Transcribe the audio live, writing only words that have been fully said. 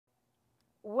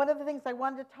one of the things I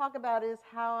wanted to talk about is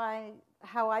how I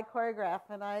choreograph,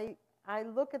 and I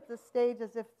look at the stage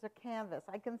as if it's a canvas.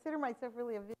 I consider myself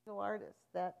really a visual artist,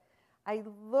 that I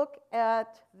look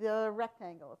at the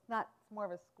rectangle. It's more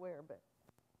of a square, but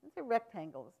it's a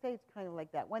rectangle. The stage kind of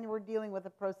like that. When we're dealing with a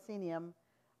proscenium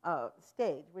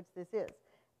stage, which this is,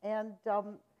 and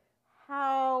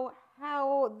how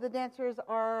the dancers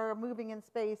are moving in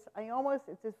space.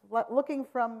 It's just looking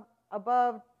from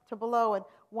above to below and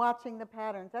watching the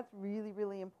patterns. That's really,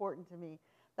 really important to me.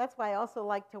 That's why I also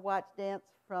like to watch dance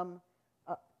from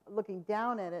looking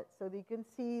down at it, so that you can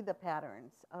see the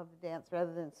patterns of the dance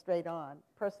rather than straight on.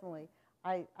 Personally,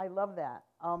 I love that.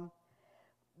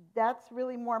 That's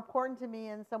really more important to me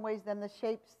in some ways than the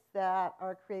shapes that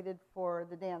are created for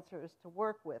the dancers to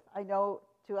work with. I know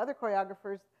to other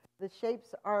choreographers, the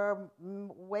shapes are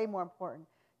way more important.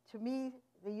 To me,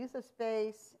 the use of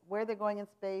space, where they're going in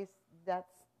space,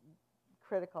 that's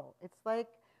critical. It's like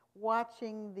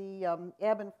watching the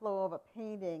ebb and flow of a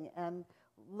painting and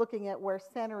looking at where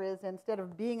center is, instead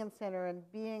of being in center and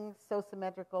being so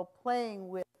symmetrical, playing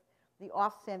with the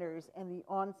off centers and the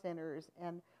on centers,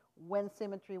 and when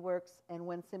symmetry works and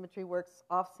when symmetry works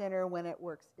off center, when it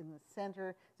works in the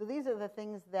center. So these are the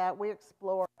things that we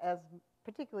explore as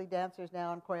particularly dancers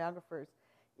now and choreographers,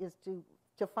 is to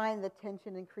find the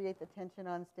tension and create the tension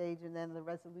on stage, and then the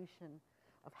resolution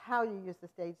of how you use the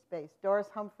stage space. Doris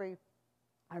Humphrey,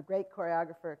 our great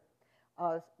choreographer,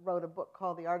 wrote a book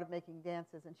called The Art of Making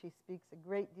Dances, and she speaks a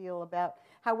great deal about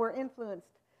how we're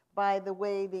influenced by the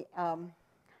way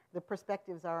the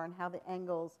perspectives are and how the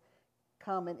angles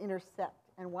come and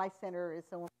intersect, and why center is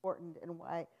so important, and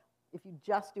why if you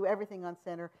just do everything on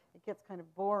center, it gets kind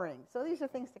of boring. So these are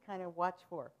things to kind of watch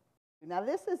for. Now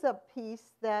this is a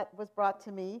piece that was brought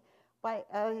to me by,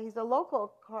 he's a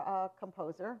local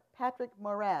composer, Patrick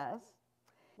Moraz.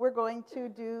 We're going to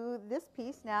do this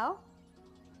piece now,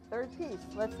 third piece.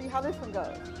 Let's see how this one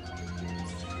goes.